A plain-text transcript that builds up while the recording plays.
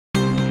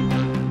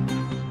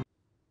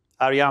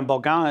Ariane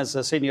Bogain is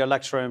a senior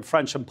lecturer in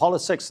French and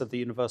politics at the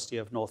University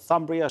of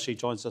Northumbria. She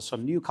joins us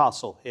from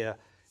Newcastle here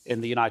in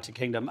the United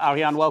Kingdom.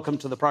 Ariane, welcome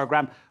to the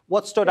programme.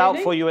 What stood out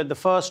for you in the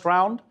first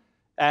round?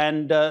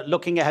 And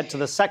looking ahead to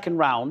the second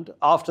round,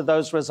 after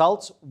those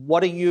results,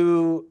 what are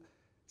you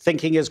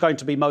thinking is going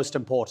to be most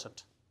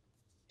important?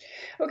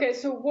 Okay,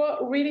 so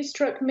what really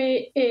struck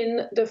me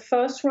in the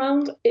first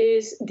round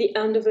is the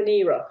end of an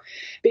era,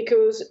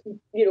 because,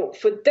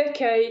 for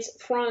decades,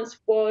 France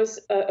was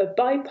a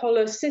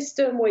bipolar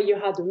system where you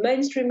had the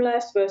mainstream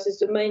left versus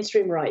the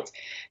mainstream right.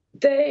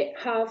 They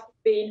have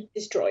been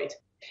destroyed.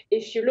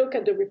 If you look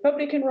at the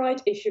Republican right,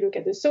 if you look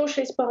at the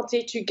Socialist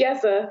Party,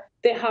 together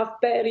they have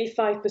barely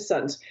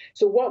 5%.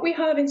 So what we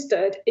have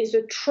instead is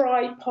a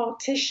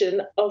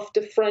tripartition of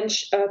the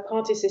French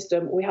party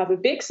system. We have a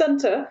big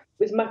center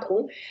with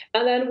Macron,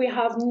 and then we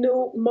have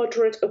no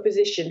moderate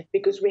opposition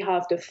because we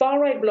have the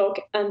far-right bloc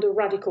and the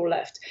radical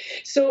left.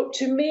 So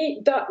to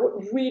me, that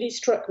really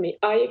struck me.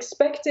 I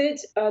expected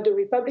the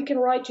Republican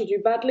right to do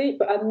badly,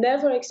 but I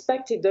never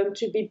expected them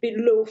to be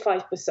below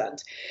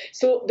 5%.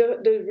 So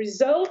the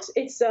result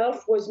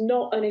itself was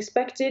not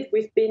unexpected.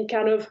 We've been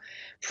kind of,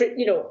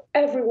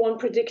 everyone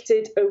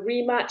predicted a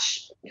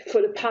rematch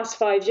for the past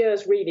 5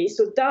 years, really.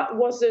 So that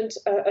wasn't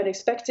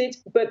unexpected.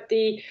 But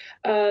the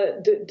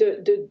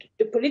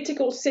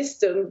political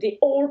system, the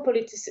old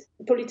political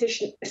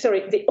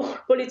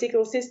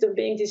system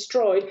being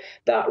destroyed,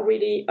 that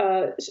really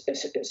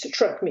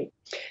struck me.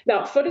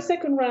 Now, for the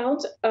second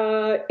round,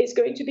 it's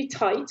going to be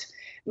tight.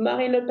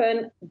 Marine Le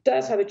Pen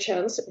does have a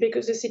chance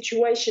because the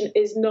situation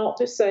is not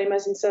the same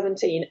as in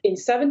 17. In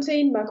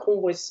 17,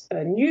 Macron was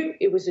new.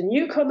 He was a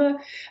newcomer.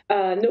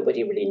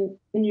 Nobody really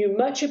knew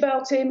much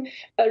about him.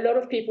 A lot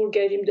of people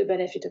gave him the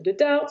benefit of the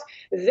doubt.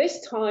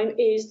 This time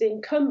is the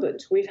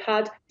incumbent. We've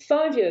had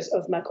 5 years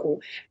of Macron,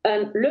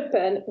 and Le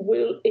Pen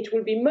it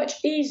will be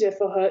much easier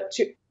for her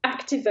to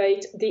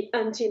activate the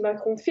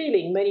anti-Macron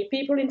feeling. Many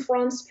people in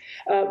France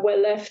were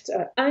left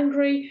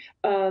angry,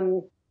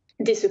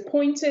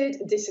 disappointed,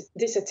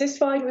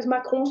 dissatisfied with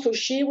Macron, so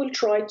she will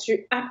try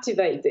to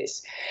activate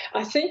this.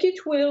 I think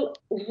it will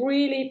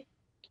really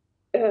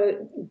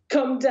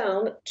come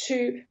down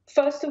to,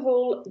 first of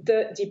all,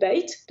 the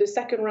debate, the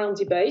second round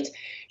debate.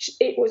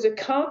 It was a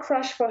car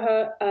crash for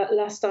her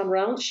last time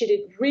round. She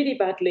did really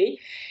badly.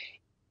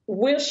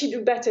 Will she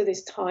do better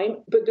this time?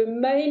 But the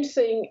main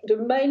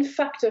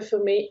factor for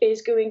me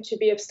is going to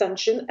be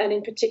abstention, and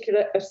in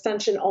particular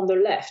abstention on the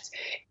left.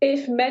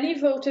 If many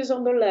voters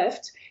on the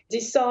left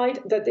decide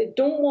that they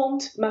don't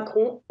want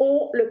Macron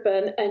or Le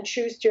Pen and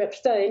choose to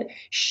abstain,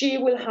 she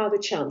will have a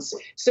chance.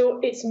 So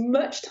it's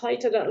much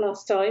tighter than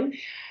last time.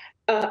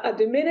 At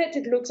the minute,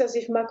 it looks as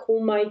if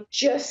Macron might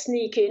just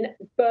sneak in,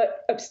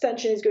 but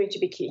abstention is going to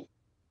be key.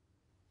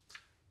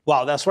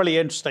 Wow, that's really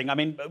interesting. I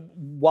mean,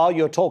 while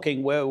you're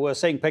talking, we're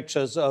seeing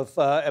pictures of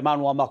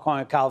Emmanuel Macron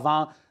and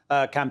Calvin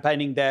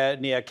campaigning there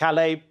near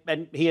Calais.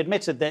 And he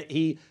admitted that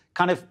he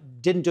kind of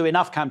didn't do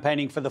enough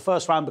campaigning for the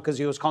first round because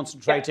he was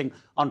concentrating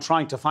on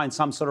trying to find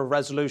some sort of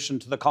resolution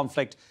to the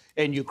conflict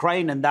in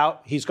Ukraine. And now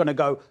he's going to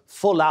go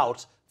full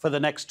out for the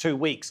next 2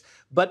 weeks.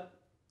 But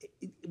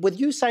with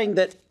you saying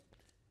that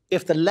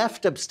if the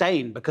left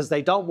abstain because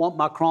they don't want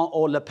Macron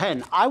or Le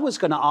Pen, I was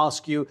going to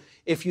ask you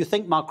if you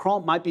think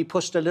Macron might be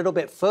pushed a little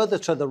bit further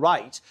to the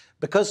right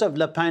because of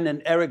Le Pen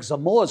and Eric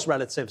Zemmour's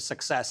relative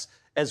success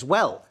as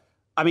well.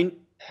 I mean,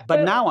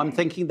 but now I'm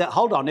thinking that,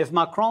 hold on, if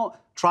Macron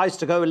tries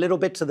to go a little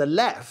bit to the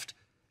left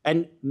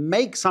and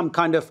make some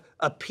kind of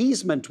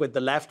appeasement with the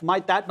left,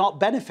 might that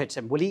not benefit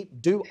him? Will he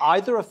do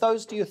either of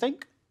those, do you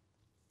think?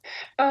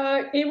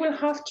 He will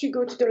have to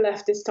go to the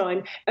left this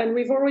time, and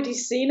we've already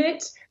seen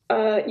it.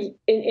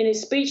 In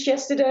his speech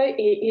yesterday,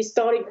 he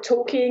started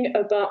talking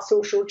about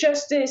social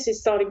justice. He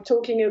started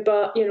talking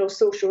about,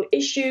 social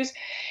issues.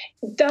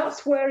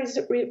 That's where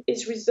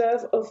his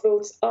reserve of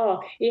votes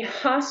are. He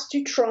has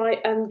to try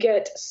and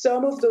get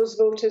some of those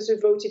voters who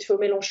voted for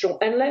Mélenchon.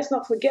 And let's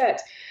not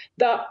forget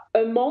that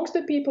amongst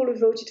the people who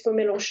voted for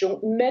Mélenchon,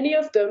 many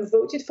of them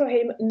voted for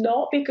him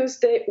not because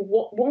they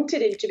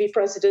wanted him to be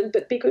president,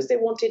 but because they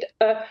wanted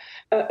a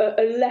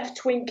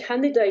left-wing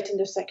candidate in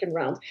the second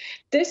round.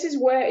 This is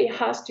where he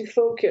has to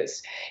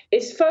focus.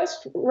 His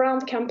first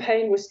round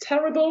campaign was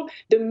terrible.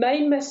 The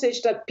main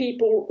message that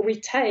people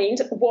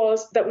retained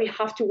was that we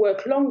have to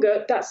work longer.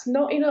 That's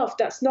not enough.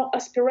 That's not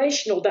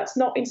aspirational. That's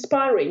not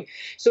inspiring.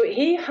 So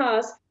he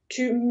has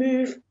to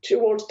move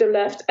towards the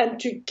left and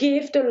to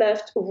give the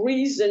left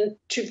reason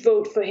to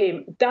vote for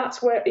him.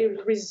 That's where his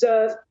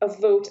reserve of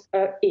vote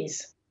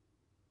is.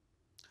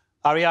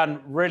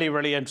 Ariane, really,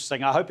 really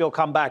interesting. I hope you'll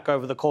come back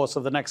over the course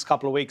of the next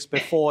couple of weeks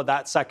before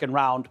that second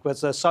round,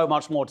 because there's so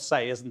much more to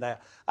say, isn't there?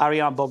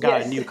 Ariane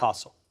Bogain in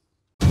Newcastle.